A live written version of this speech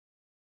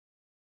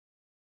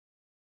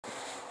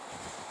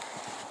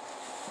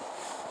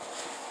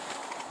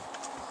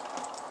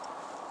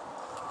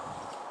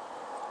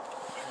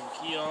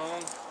key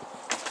on,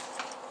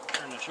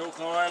 turn the choke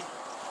on,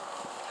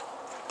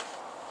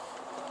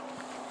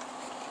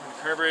 turn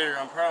the carburetor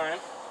on prime.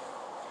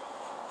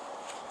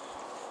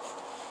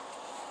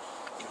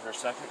 Give her a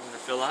second, I'm going to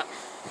fill up.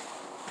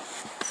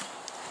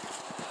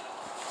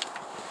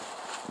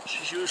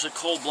 She's usually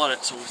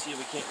cold-blooded, so we'll see if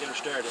we can't get her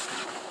started.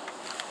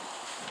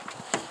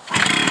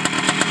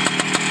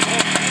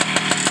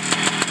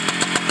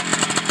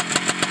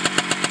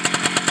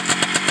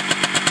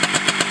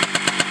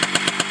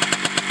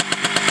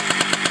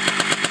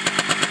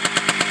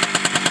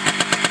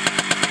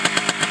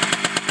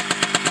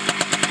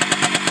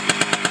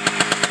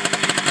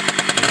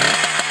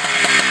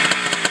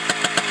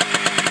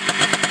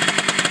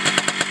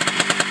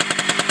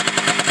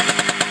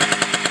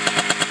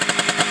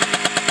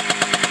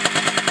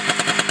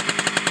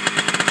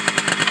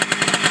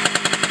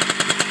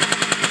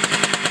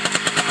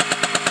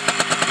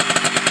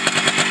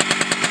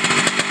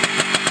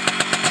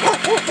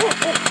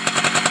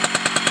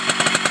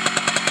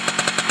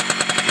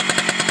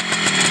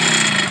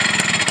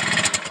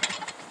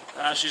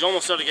 She's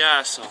almost out of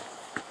gas, so.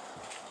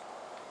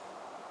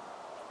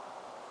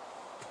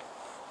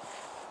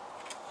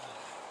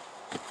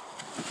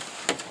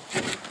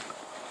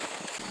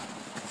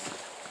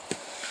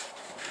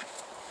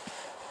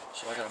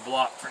 So I got a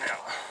block for now.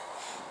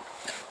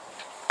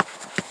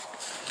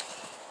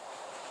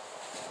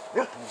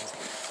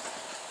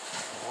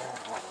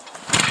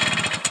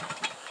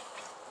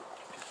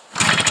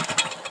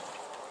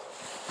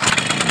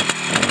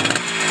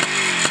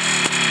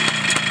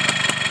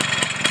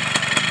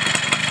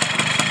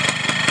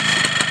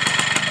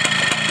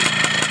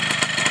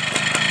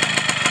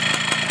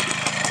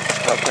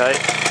 Okay,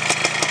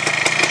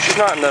 she's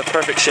not in the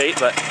perfect shape,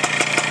 but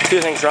a few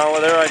things wrong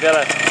with her. I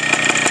gotta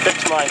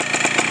fix my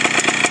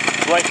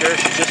blinker.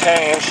 She's just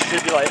hanging. She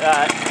should be like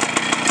that.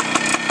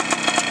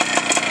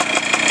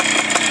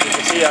 You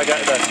can see I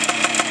got the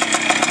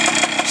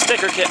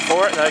sticker kit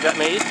for it that I got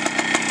made.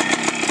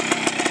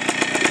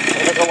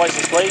 I got the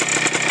license plate.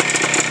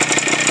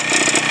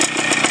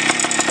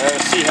 And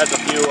the seat has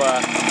a few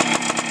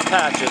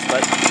patches,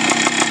 but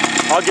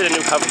I'll get a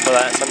new cover for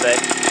that someday.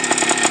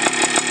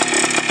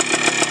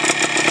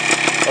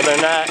 Other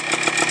than that,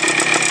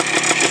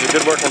 she's a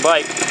good working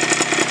bike.